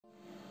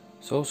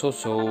Salam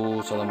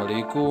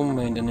alaikum,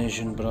 my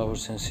Indonesian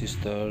brothers and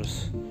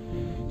sisters.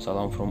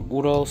 Salam from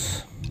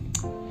Urals.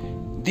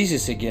 This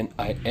is again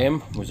I am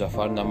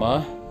Muzaffar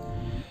Nama,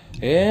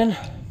 and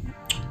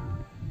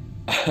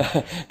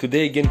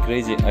today again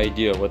crazy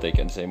idea. What I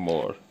can say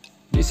more?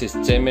 This is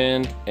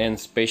cement and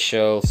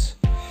specials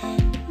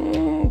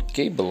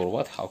cable or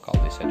what? How call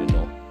this? I don't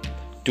know.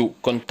 To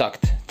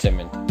contact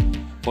cement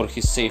for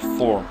his safe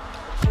form.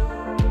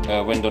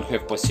 When don't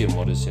have passive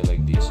model, say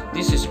like this.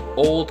 This is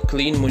old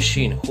clean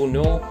machine. Who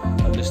know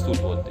understood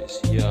what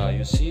this? Yeah,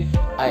 you see,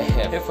 I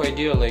have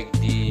idea like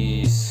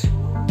this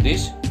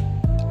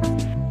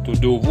to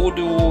do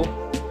voodoo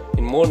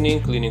in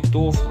morning, cleaning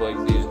tooth like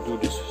this. Do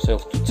this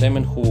self to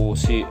cement. Who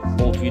see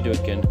old video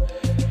can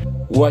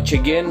watch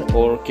again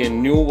or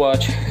can new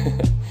watch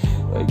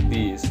like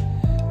this.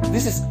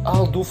 This is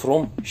all do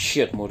from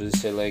shit model,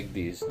 say like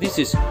this. This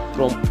is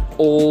from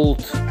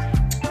old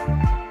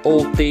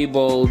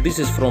table. This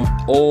is from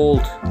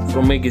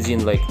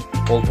magazine, like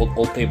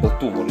old table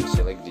too, more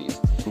say like this.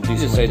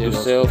 This is I do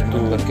self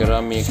to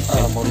ceramic.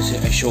 More say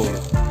I show you.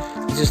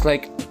 This is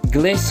like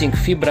glazing,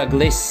 fibra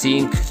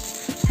glazing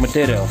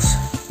materials.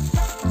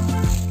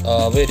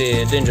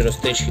 Very dangerous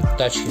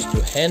touch is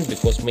to hand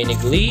because many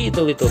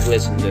little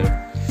glass in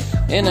there.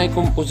 And I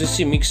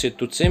composisinya mix it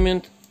to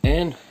cement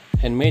and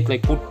handmade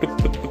like put.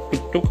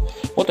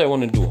 What I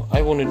want to do?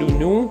 I want to do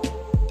new.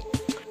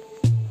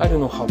 I don't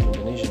know how to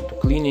Indonesian to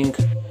cleaning.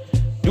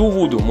 Do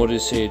voodoo, more they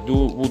say,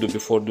 do voodoo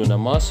before do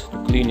namas,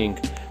 to cleaning.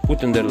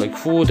 Put in there like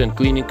food and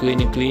cleaning.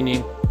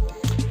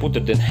 Put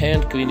it in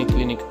hand,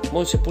 cleaning.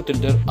 More say put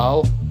it there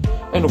all.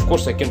 And of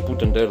course I can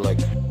put in there like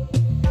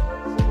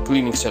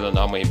cleaning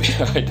selena maybe,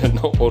 I don't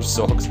know, or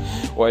socks.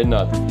 Why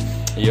not?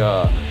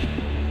 Yeah.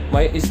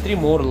 My stream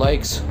more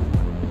likes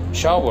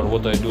shower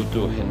what I do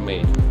to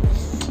handmade.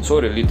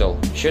 Sorry, little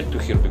shit to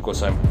here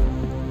because I'm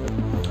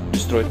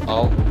destroyed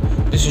all.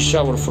 This is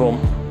shower from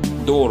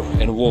door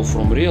and wall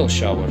from real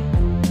shower,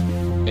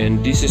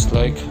 and this is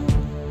like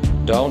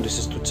down. This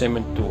is to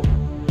cement to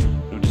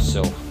do this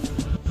self.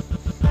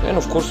 And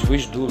of course we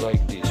do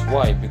like this.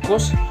 Why?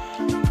 Because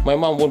my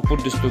mom won't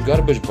put this to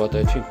garbage, but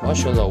I think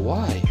mashallah,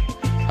 why?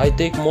 I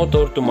take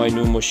motor to my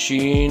new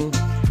machine,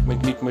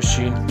 magnetic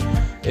machine,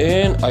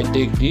 and I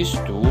take this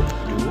to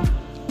do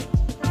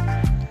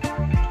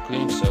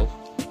cleaning self.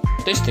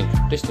 Testing,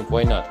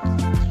 why not?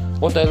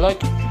 What I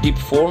like, deep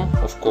form,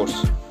 of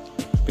course,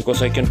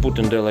 because I can put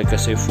in there, like I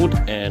say, food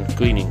and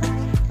cleaning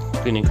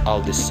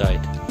all this side.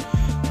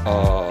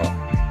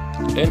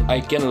 And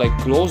I can like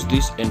close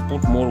this and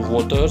put more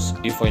waters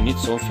if I need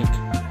something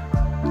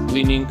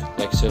cleaning,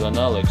 like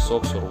selena, like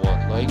socks or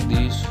what, like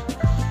this.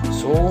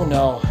 So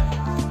now,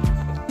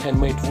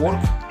 handmade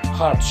work,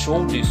 hard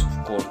show this,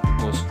 of course,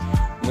 because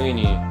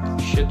many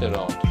shit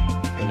around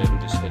when I do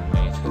this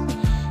handmade.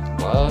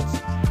 But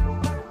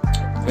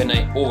when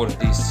I over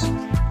this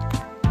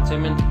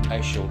cement,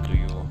 I show to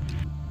you.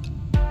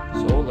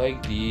 So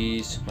like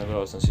this, my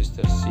brothers and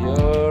sisters,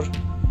 here.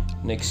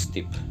 Next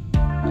tip.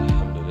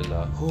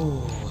 Alhamdulillah.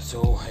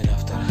 So and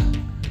after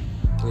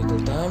little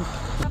time,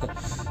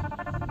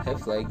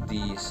 have like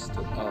this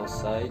to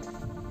outside.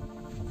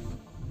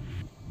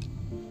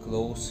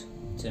 Close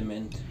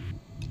cement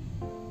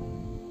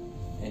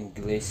and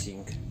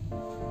glazing.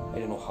 I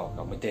don't know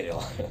how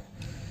material.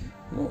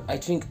 No, I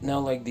think now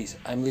like this.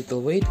 I'm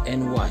little wait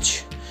and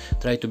watch.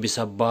 Try to be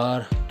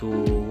sabar to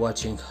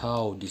watching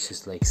how this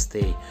is like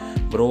stay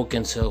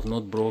broken self,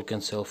 not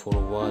broken self or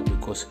what,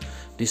 because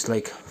this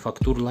like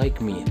factor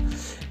like me.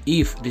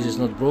 If this is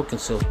not broken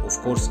self, of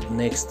course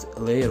next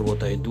layer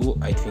what I do,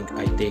 I think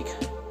I take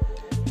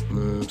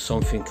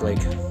something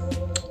like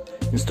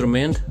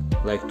instrument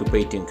like to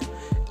painting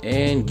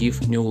and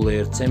give new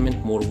layer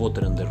cement, more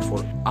water in there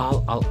for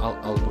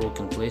all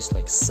broken place,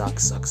 like suck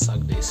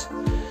this.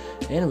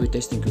 And we're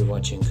testing, we're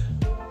watching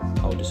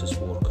how this is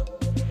work.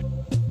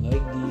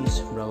 Like this,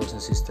 brothers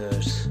and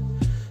sisters.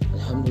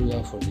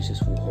 Alhamdulillah for this is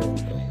who hope.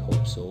 I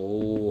hope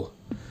so.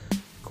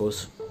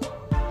 Because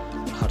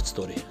hard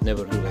story.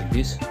 Never do like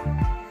this.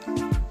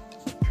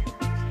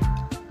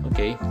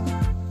 Okay.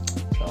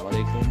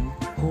 Assalamualaikum.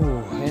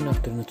 And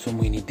after not so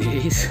many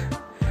days,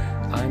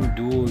 I'm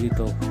do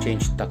little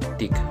change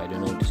tactic. I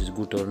don't know if this is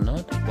good or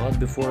not. But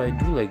before I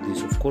do like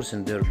this, of course,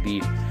 and there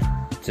be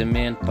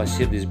cement,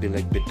 passive, this be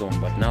like beton,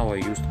 but now I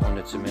used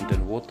only cement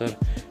and water.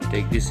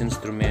 Take this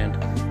instrument,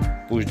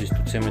 push this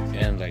to cement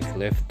and like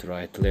left,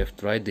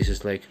 right. This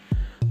is like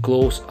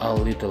close a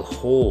little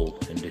hole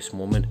in this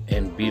moment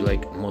and be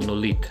like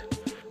monolith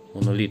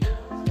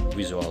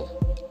visual.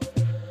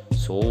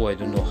 So I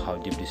don't know how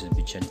deep this is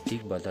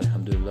gigantic, but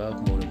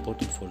alhamdulillah, more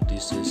important for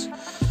this is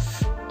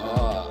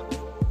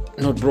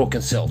not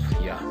broken self.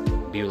 Yeah,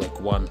 be like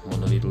one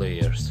monolith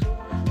layers.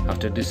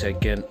 After this I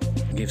can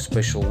give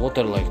special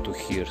water like to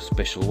here,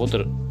 special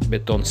water,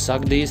 beton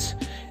suck this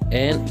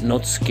and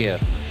not scare.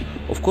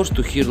 Of course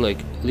to here like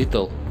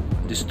little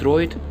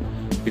destroyed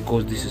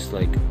because this is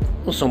like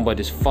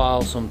somebody's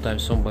fall,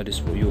 sometimes somebody's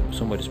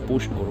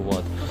push or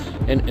what.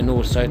 And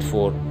another side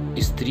for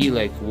is 3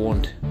 like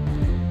won't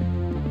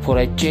for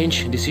I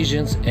change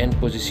decisions and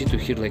posisitu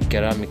here like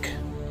ceramic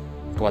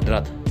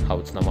quadrat, how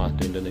it's nama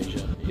to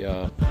Indonesia.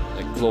 Yeah,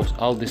 like close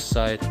all this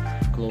side,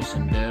 close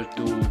in there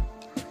too.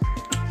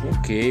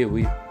 Okay,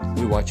 we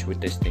watch, we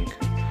testing.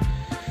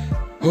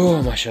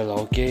 Oh,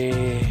 mashallah. Okay,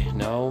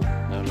 now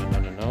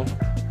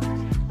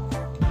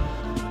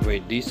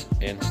wait this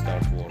and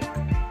start work.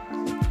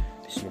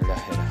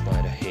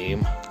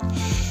 Bismillahirrahmanirrahim.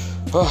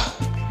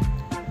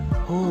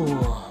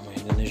 My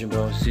Indonesian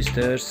brothers and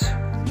sisters,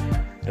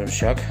 don't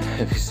shock.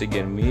 This is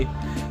again me.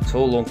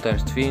 So long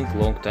times think,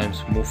 long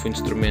times move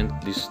instrument.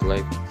 This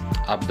like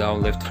up,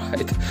 down, left,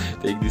 right.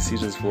 Take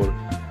decisions for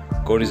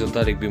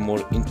horizontally be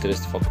more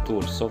interest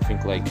factor.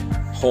 Something like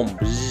home.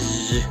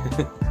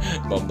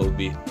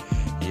 Bumblebee.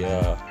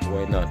 Yeah,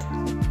 why not?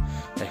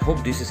 I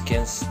hope this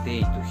can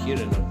stay to here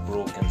and not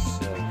broken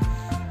self.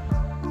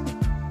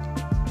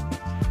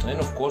 And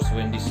of course,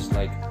 when this is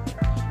like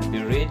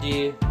be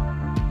ready,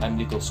 I'm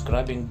little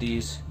scrubbing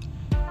this.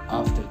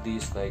 After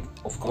this, like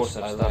of course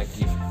I like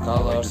give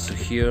colors to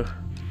here.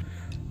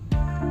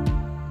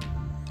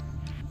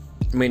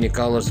 Many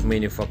colors,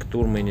 many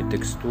factor, many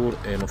texture,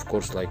 and of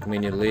course like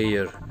many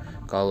layer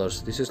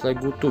colors. This is like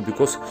good too,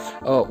 because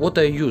what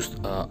I used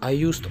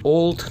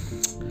old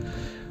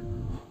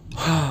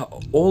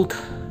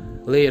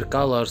layer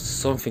colors.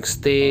 Something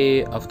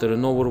stay after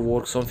an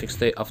overwork, something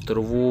stay after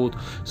wood,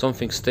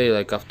 something stay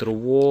like after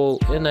wall,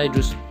 and I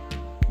just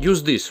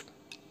use this,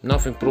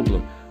 nothing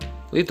problem.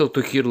 Little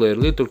to here layer,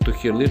 little to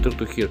here, little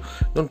to here.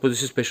 Don't put this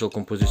special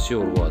composition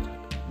or what.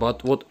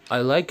 But what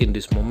I like in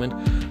this moment,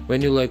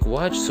 when you like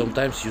watch,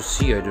 sometimes you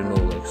see, I don't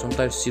know, like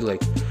sometimes see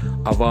like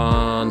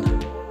avan,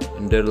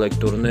 and there like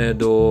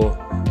tornado,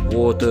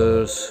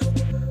 waters,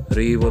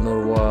 ribbon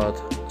or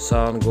what,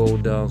 sun go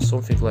down,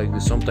 something like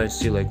this. Sometimes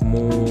see like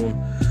moon,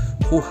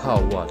 who, how,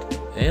 what.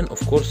 And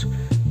of course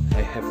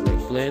I have like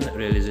plan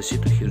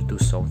realization to here do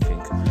something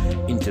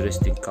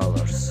interesting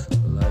colors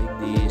like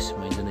this,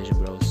 my Indonesian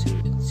brothers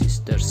and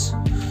sisters.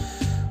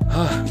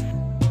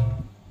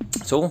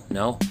 So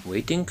now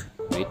waiting,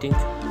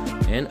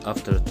 and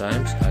after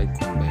times I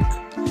come back.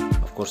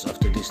 Of course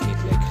after this need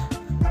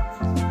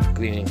like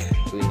cleaning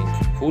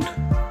food.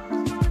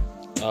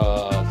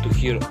 To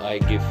here I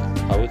give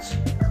how it's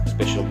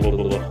special blah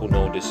blah blah, who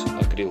know this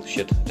acryl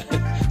shit.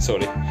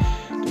 Sorry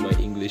to my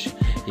English.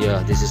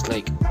 Yeah, this is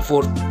like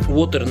for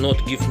water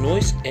not give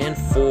noise, and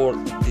for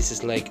this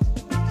is like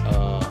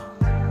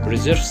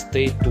reserve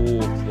stay to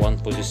one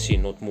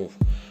position, not move.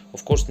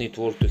 Of course need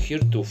work to here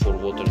too for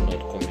water not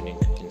coming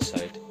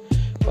inside,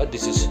 but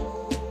this is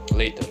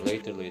later.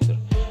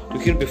 To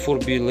here before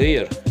be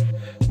layer,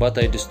 but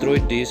I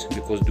destroyed this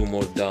because do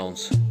more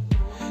downs.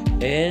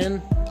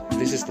 And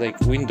this is like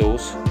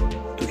windows.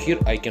 To here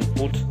I can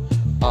put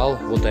all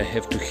what I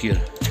have to here.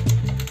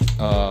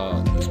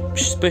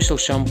 Special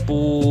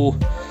shampoo,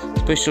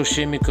 special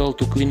chemical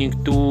to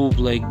cleaning tube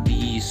like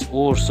this,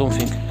 or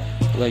something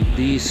like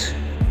this.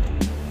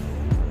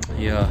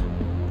 Yeah,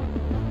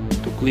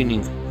 to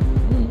cleaning,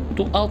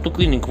 to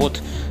cleaning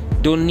what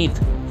don't need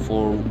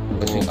for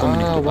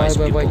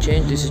why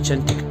change this is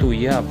chantic too.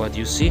 Yeah, but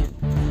you see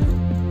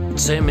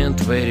cement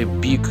very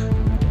big,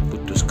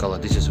 put to scala,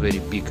 this is very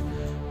big.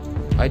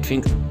 I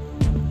think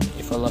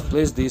if I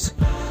place this,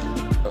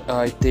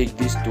 I take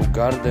this to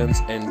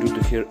gardens and do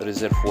to here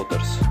reserve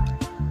waters.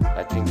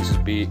 I think this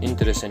will be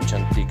interesting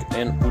chantic,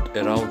 and put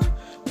around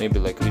maybe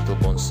like little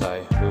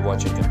bonsai. We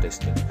watching and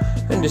testing.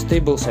 And these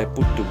tables I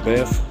put to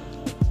bath,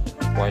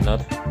 why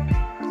not?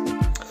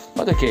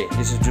 But okay,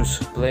 this is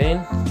just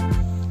plain.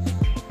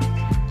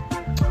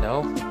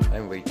 Now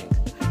I'm waiting.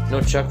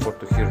 Not check for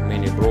to here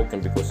many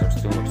broken because I'm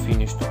still not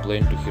finished. To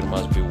plain to here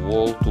must be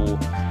wall to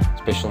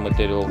special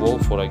material wall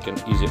for I can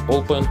easy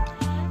open.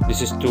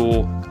 This is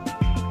to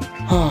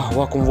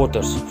vacuum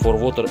waters for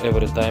water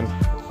every time.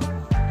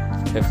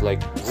 Have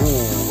like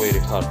very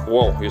hard.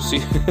 Wow, you see,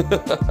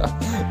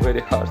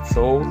 very hard.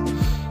 So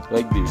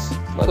like this.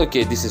 But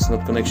okay, this is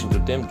not connection to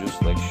them,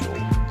 just like show.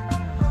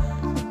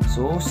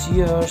 So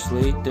see us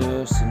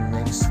later in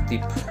next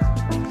tip.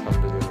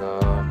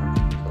 Alhamdulillah.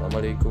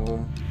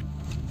 Assalamualaikum.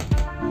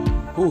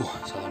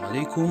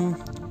 Assalamualaikum,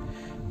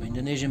 my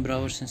Indonesian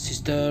brothers and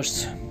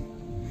sisters.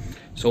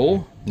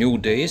 So new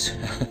days,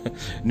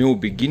 new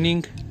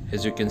beginning.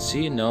 As you can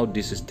see now,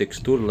 this is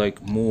texture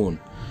like moon.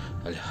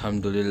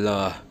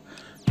 Alhamdulillah,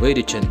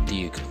 very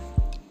chantic.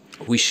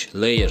 Wish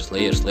layers.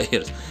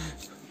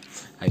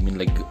 I mean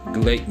like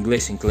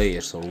glazing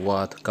layers or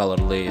what, color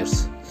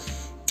layers.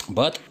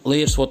 But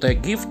layers what I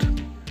gift,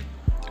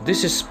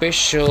 this is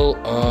special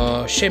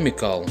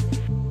chemical,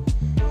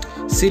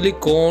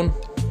 silicone,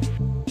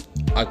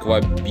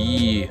 aqua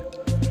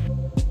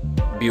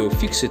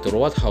biofixate or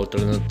what, how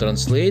to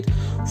translate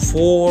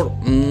for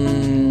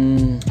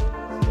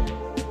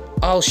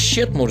I'll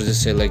shit more to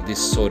say like this,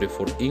 sorry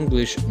for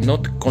English,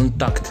 not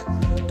contact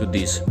to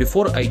this.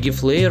 Before I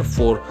give layer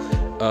for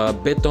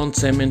beton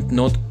cement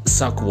not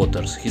suck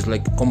waters, he's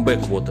like come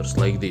back waters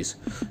like this,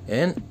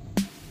 and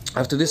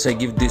after this I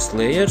give these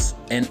layers,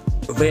 and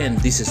when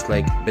this is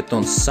like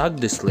beton suck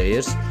these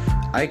layers,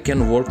 I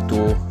can work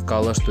to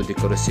colors, to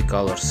decorative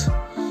colors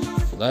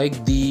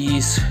like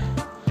this.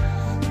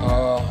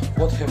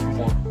 What have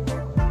more?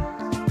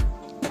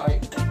 I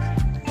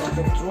don't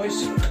have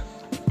choice.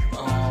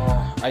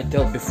 I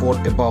tell before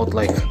about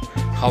like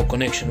how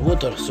connection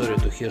water, sorry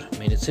to here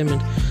many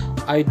cement.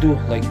 I do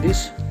like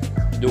this,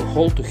 do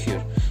hole to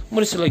here,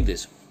 more like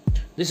this.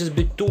 This is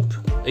big tube,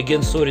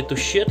 again sorry to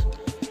shed,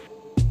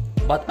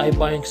 but I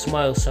buying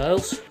small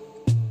size,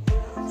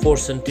 4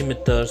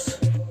 centimeters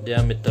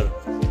diameter,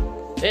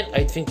 and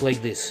I think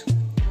like this.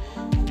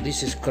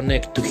 This is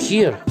connect to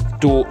here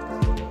to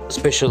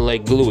special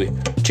like glue,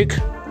 check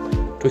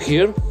to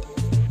here,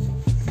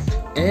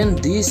 and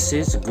this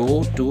is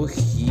go to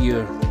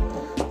here.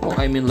 Oh,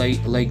 I mean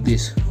like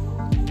this.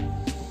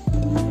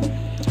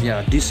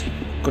 Yeah, this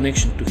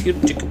connection to here,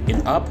 check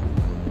in up,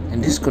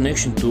 and this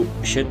connection to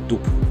shed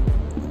tube.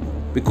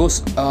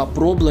 Because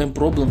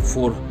problem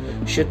for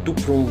shed tube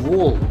from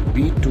wall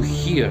be to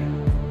here,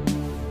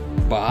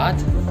 but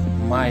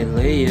my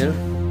layer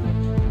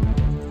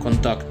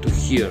contact to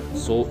here,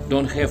 so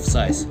don't have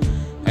size.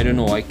 I don't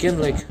know, I can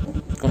like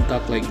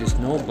contact like this,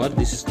 no, but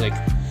this is like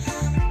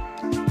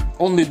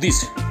only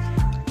this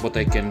what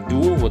I can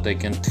do, what I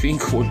can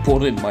think, what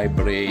born in my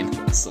brain.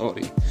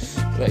 Sorry,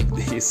 like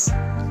this.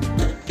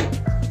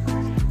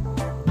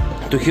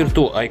 To here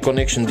too I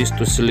connection this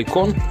to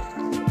silicone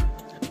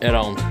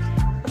around,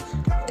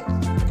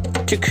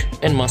 check,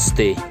 and must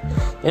stay.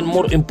 And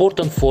more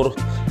important for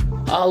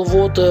all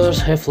waters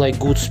have like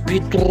good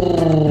speed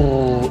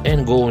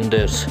and go in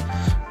there.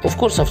 Of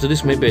course after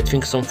this maybe I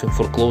think something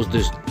for close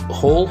this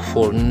hole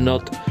for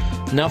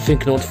nothing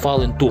not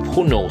fall in tube,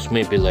 who knows,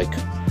 maybe like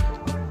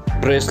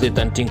bracelet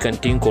and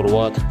think or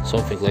what,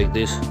 something like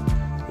this,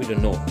 we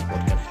don't know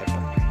what can happen.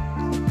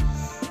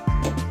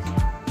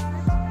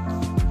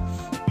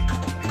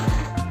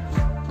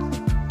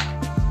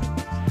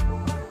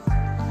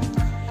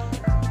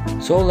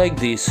 So like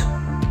this,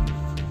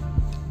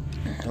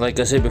 like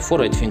I said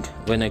before, I think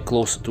when I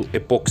close to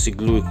epoxy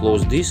glue,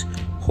 close this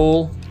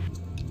hole,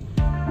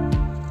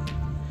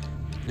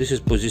 this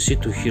is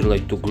position to here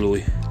like to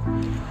glue,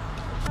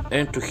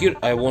 and to here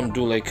I won't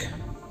do like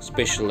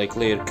special like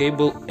layer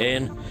cable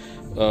and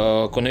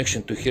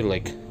connection to here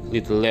like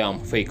little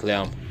lamp, fake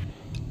lamp.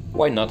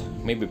 Why not?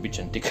 Maybe bitch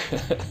and tick.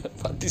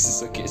 But this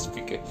is okay,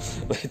 speak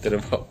later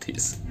about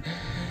this.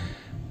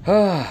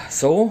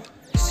 So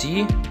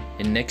see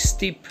in next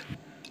tip.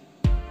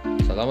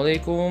 Assalamu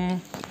alaikum.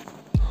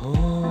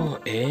 Oh,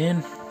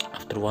 and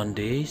after 1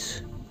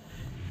 days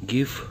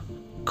give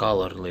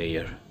color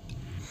layer.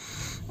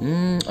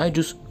 I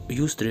just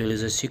used really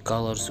the see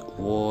colors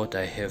what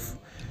I have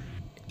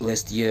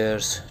last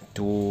years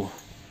to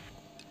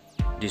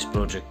this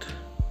project.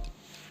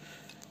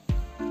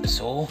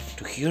 So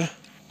to here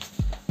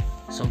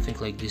something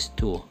like this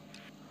too.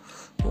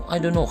 Well, I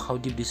don't know how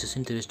deep this is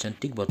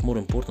interesting, but more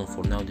important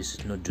for now, this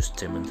is not just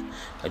cement.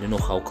 I don't know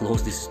how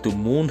close this is to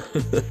moon,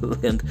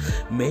 and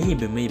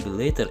maybe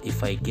later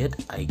if I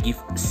give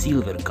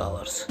silver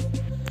colors.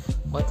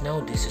 But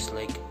now this is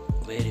like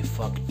very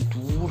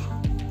facture,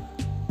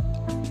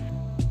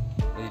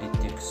 very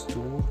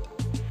texture,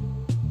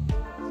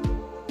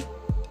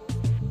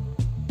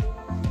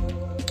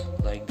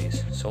 like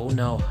this. So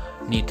now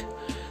need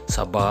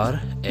sabar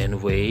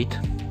and wait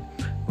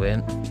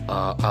when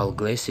all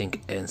glazing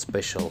and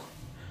special,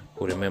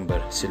 who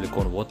remember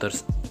silicone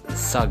waters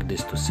suck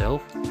this to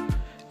self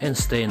and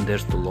stay in there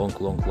to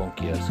long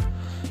years.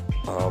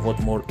 What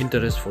more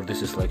interest for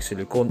this is like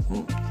silicone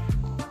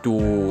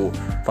to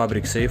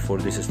fabric safe, for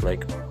this is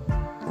like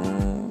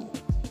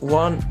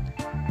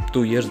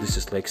 1-2 years, this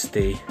is like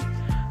stay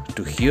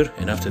to here,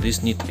 and after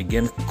this need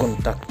again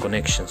contact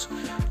connections,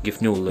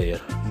 give new layer.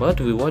 But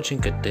we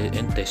watching it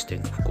and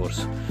testing of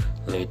course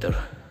later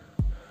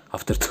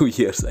after 2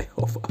 years, I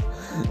hope.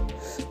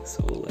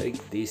 So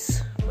like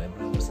this, my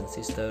brothers and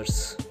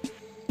sisters,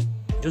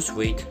 just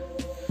wait,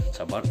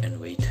 sabar and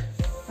wait.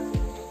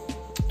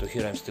 To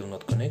here I'm still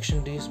not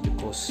connection this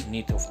because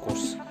need of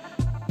course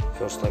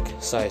first like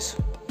size,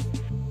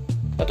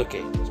 but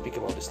okay, speak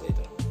about this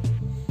later.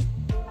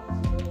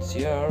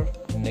 See our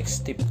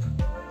next tip.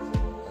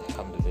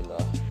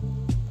 Alhamdulillah.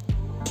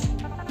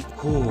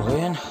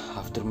 And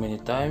after many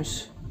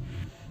times,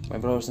 my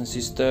brothers and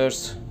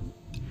sisters,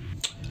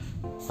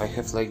 I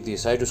have like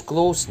this. I just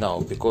close now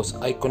because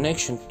I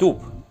connection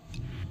tube,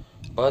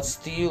 but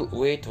still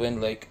wait when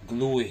like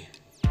gluey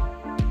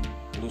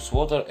lose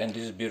water and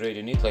this be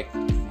ready. Need like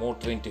more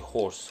 20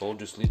 horse, so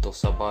just little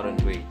sabar and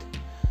wait.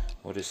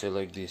 What do you say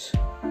like this?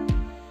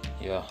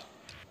 Yeah.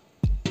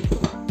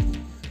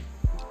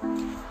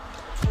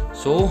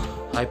 So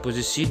I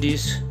position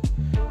this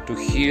to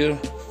here,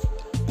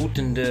 put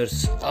in there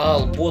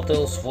all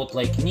bottles what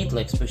like need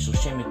like special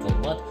chemical,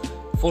 but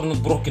for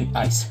not broken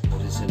ice. What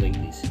do you say like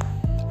this?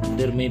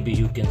 There maybe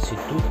you can see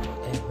too.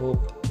 I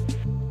hope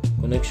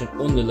connection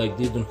only like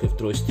this, don't have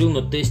troy. Still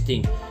not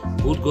testing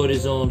good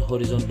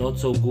horizon not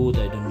so good,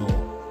 I don't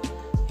know.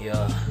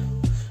 Yeah,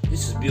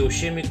 this is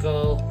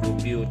biochemical to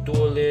bio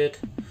toilet,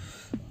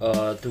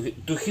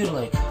 to here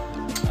like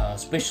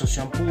special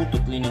shampoo to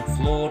cleaning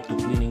floor, to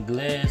cleaning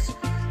glass,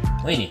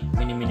 many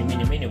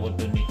what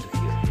do you need to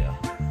hear, yeah.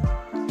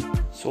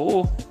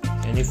 So,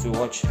 and if you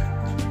watch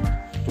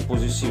to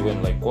position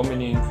when like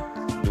coming,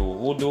 do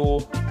voodoo,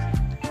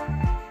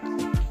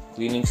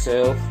 cleaning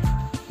self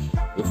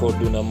before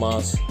doing a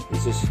mass,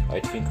 this is I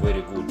think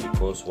very good,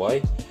 because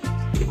why?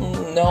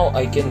 Now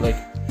I can like,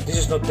 this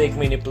is not take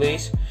many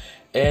place,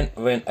 and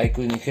when I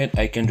clean hand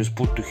I can just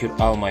put to here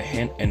all my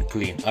hand and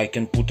clean. I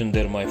can put in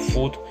there my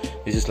foot.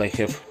 This is like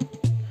have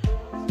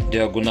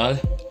diagonal.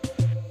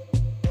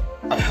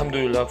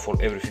 Alhamdulillah, for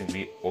everything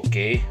be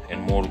okay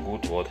and more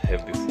good what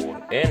have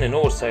before. And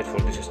another side for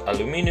this is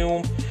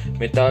aluminium,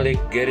 metallic,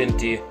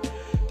 guarantee,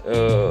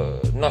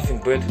 nothing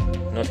bad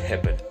not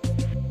happen.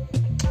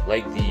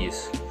 Like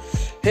this.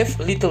 Have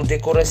little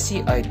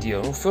decoracy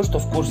idea. First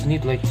of course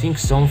need like think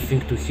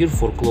something to here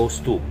for close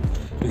too.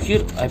 To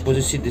here I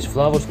position these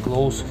flowers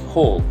close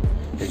hole,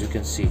 as you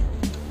can see.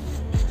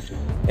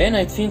 And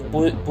I think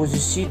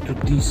position to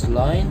this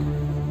line.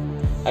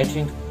 I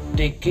think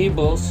take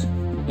cables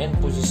and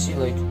position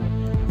like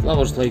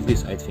flowers like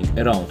this, I think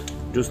around,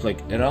 just like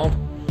around.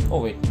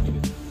 Oh wait,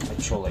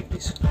 I show like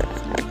this.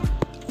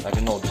 I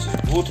don't know this is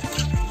good,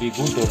 be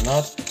good or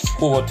not.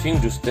 Who what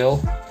think, just tell.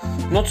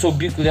 Not so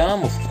big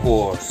lamp of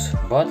course,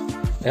 but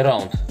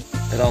around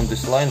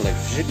this line like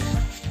zip.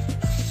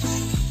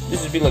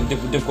 This is be like the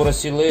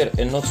decoracy layer,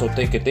 and not so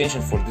take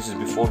attention for this is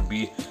before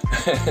be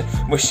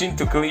machine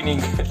to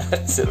cleaning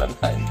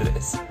saline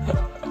dress.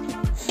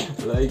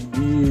 Like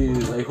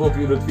this. I hope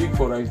you don't think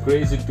for I'm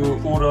crazy to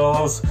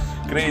Urals,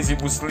 crazy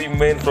Muslim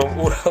man from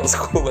Ural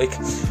school, like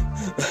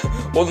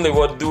only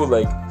what do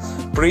like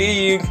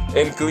praying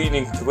and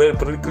cleaning,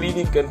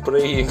 cleaning and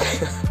praying.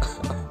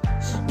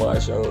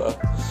 MashaAllah.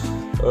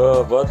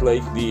 But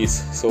like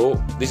this. So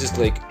this is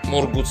like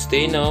more good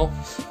stay now.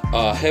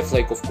 Have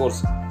like of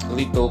course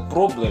little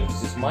problem.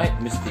 This is my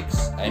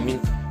mistakes. I mean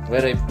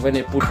when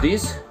I put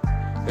this,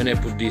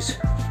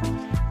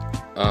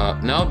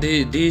 now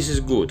this is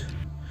good.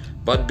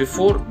 But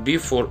before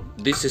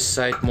this is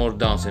side more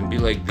down and be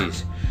like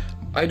this.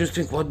 I just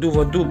think what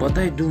do, but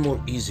I do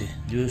more easy.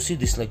 Do you see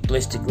this like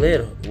plastic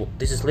layer?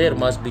 This is layer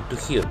must be to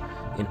here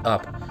and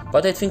up.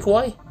 But I think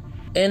why?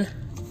 And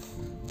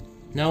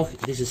now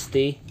this is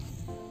stay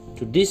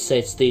to this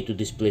side, stay to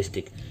this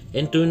plastic,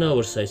 and to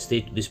another side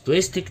stay to this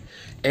plastic,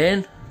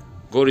 and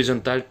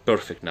horizontal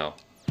perfect now.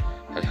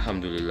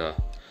 Alhamdulillah.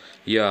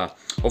 Yeah,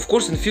 of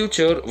course in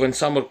future when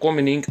summer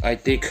coming in, I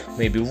take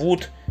maybe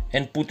wood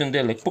and put in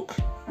there like pook,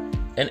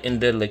 and in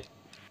there like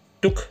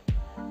tuk,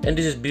 and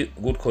this is be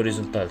good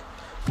horizontal.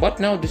 But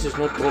now this is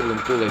not problem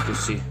too, like you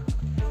see.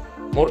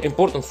 More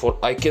important for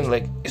I can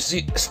like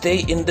see stay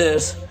in there,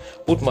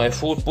 put my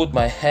foot, put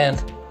my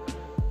hand,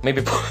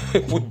 maybe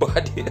put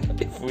body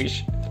if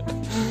wish.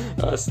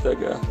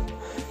 Astaga.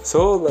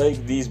 So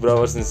like these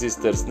brothers and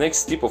sisters.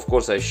 Next tip of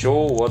course I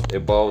show what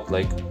about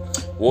like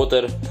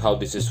water, how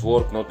this is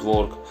work, not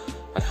work.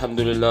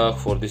 Alhamdulillah,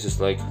 for this is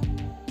like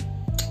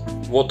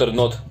water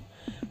not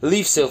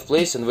leave self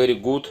place and very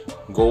good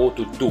go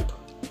to tube,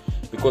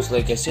 because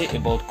like I say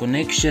about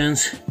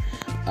connections,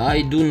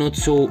 I do not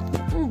so,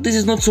 this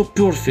is not so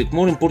perfect.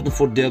 More important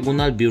for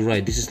diagonal be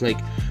right. This is like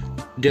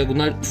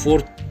diagonal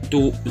 4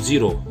 to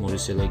 0, more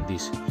say like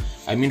this.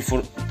 I mean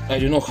for I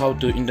don't know how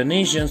to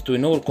Indonesians to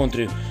another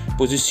country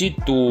position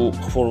to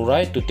for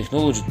right to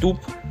technology tube,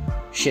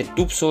 shed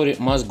tube sorry,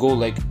 must go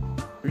like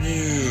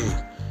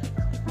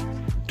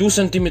 2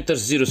 centimeters,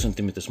 0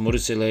 centimeters, more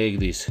say like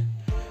this.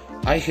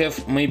 I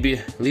have maybe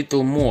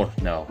little more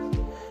now,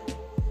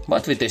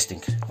 but we're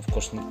testing, of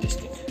course not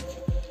testing.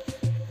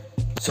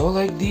 So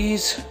like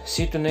this,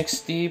 see you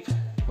next tip,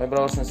 my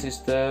brothers and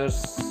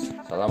sisters.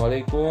 Assalamu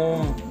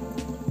alaikum.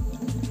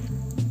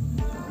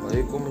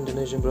 Assalamualaikum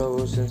Indonesian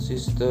brothers and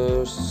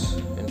sisters,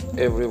 and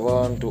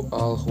everyone to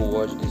all who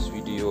watch this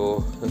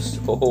video.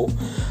 So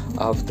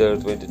after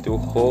 22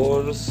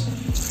 hours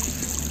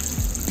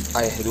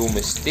I do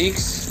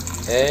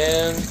mistakes,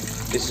 and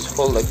this is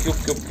whole like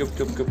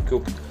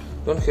cube.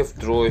 Don't have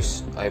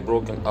choice. I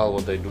broken all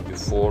what I do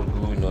before,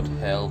 glue not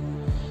help,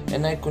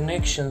 and I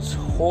connections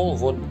whole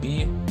what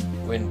be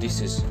when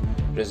this is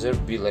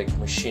reserve be like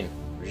machine.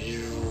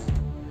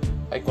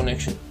 I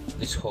connection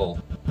this hole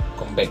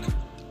come back.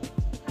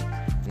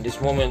 In this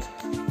moment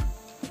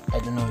I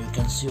don't know you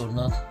can see or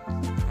not,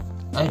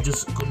 I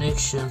just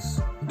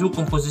connections do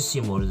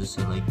composition more they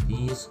say like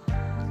this,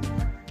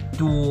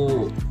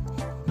 do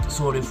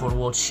sorry for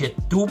what shed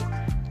tube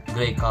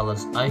gray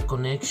colors, I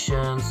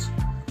connections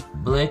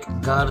black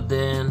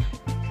garden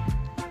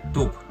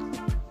tube,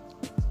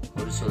 what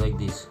do you say like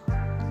this.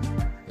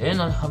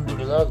 And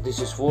alhamdulillah this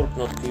is work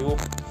not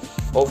cube.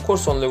 Of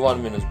course only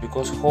 1 minute,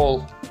 because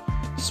hole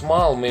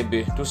small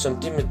maybe 2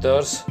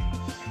 centimeters.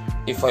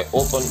 If I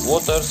open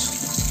waters,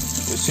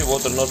 you see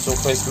water not so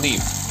fast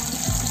leave.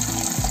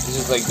 This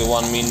is like the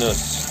 1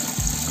 minute.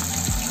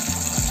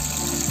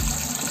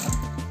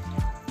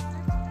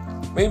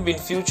 Maybe in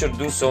future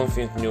do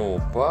something new,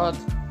 but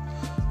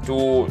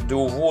to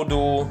do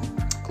voodoo,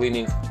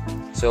 cleaning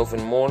self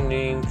in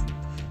morning,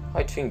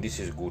 I think this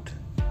is good.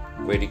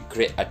 very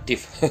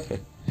creative.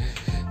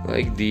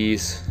 Like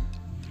this.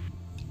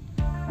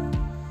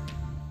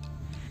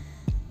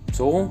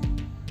 So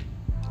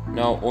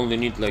now only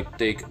need like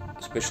take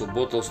special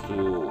bottles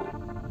to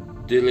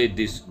delete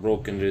this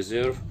broken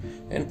reserve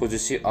and put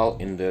this all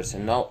in there.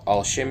 And now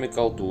all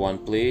chemical to one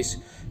place,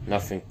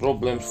 nothing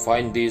problems,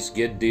 find this,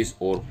 get this,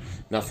 or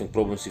nothing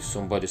problems if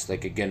somebody's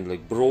like again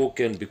like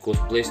broken, because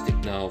plastic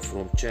now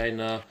from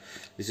China,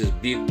 this is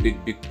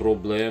big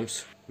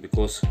problems,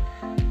 because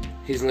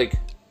he's like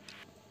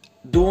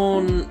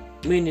don't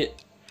many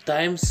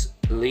times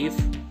live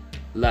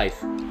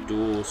life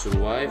to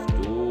survive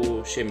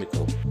to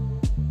chemical,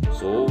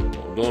 so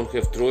don't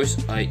have choice.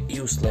 I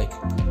use like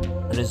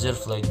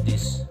reserve like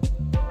this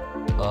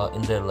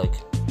in there, like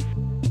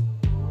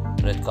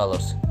red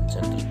colors in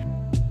center.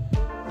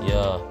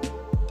 Yeah,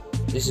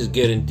 this is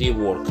guarantee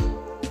work.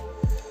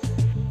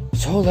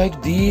 So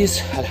like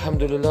this,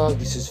 alhamdulillah,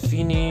 this is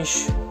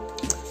finished.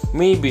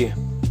 Maybe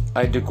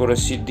I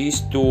decorate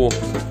these two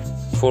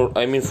for,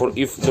 I mean, for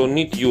if don't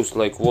need use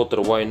like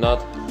water, why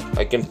not?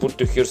 I can put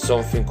to here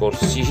something or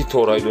seed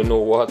or I don't know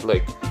what,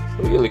 like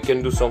really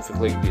can do something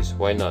like this,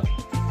 why not?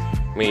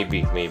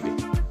 Maybe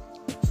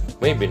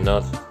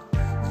not,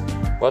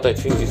 but I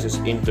think this is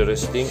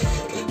interesting.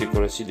 Let's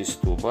decorate this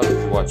too, but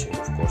watching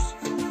of course.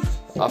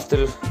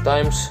 After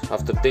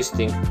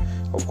testing,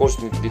 of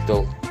course need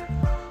little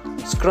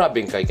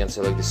scrubbing, I can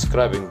say like this,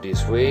 scrubbing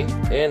this way,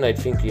 and I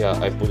think yeah,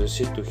 I put a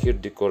seat to here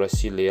decorate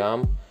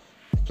liam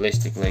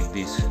plastic like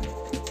this.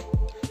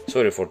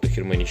 Sorry for to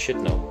hear many shit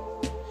now.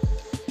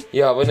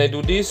 Yeah, when I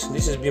do this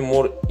is be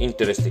more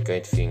interesting,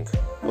 I think.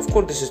 Of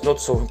course this is not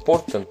so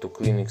important to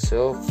clean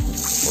itself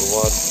or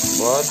what,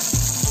 but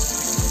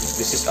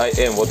this is I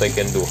am what I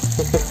can do.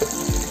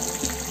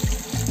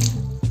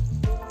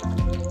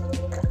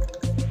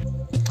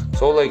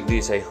 So like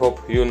this, I hope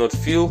you not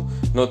feel,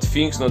 not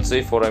think, not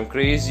say for I'm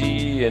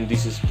crazy and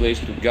this is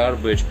placed to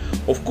garbage.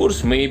 Of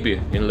course maybe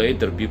in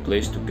later be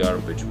placed to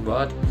garbage,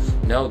 but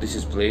now this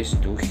is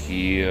placed to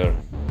here.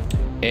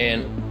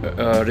 And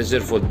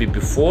reserve would be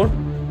before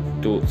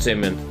to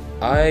cement.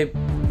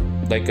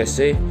 Like I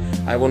say,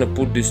 I want to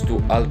put this to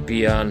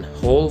Alpian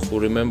hole, who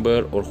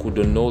remember or who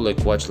don't know, like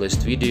watch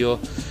last video,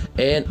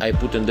 and I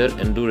put in there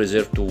and do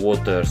reserve to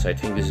waters. I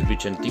think this is a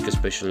bit antique,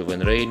 especially when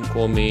rain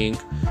coming.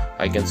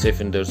 I can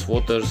save in there's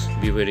waters,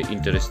 be very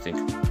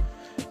interesting.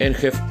 And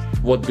have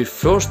what be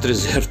first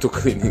reserve to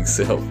cleaning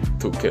self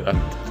to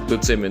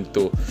cement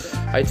too.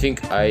 I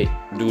think I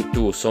do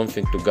too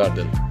something to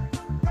garden.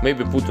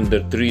 Maybe put in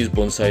there trees,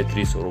 bonsai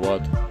trees or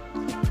what.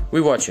 We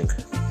watching.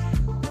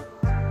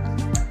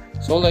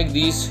 So like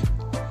this,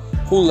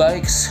 who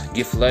likes,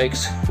 give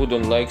likes, who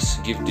don't likes,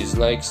 give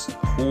dislikes,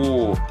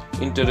 who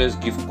interest,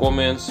 give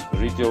comments,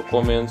 read your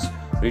comments,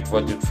 read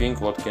what you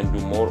think, what can do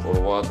more or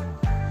what.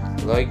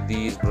 Like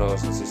these,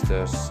 brothers and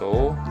sisters.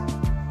 So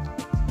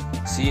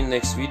see you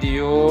next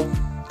video.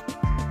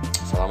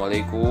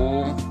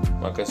 Assalamualaikum.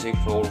 Makasih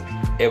for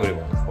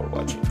everyone for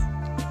watching.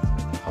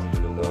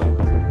 Alhamdulillah.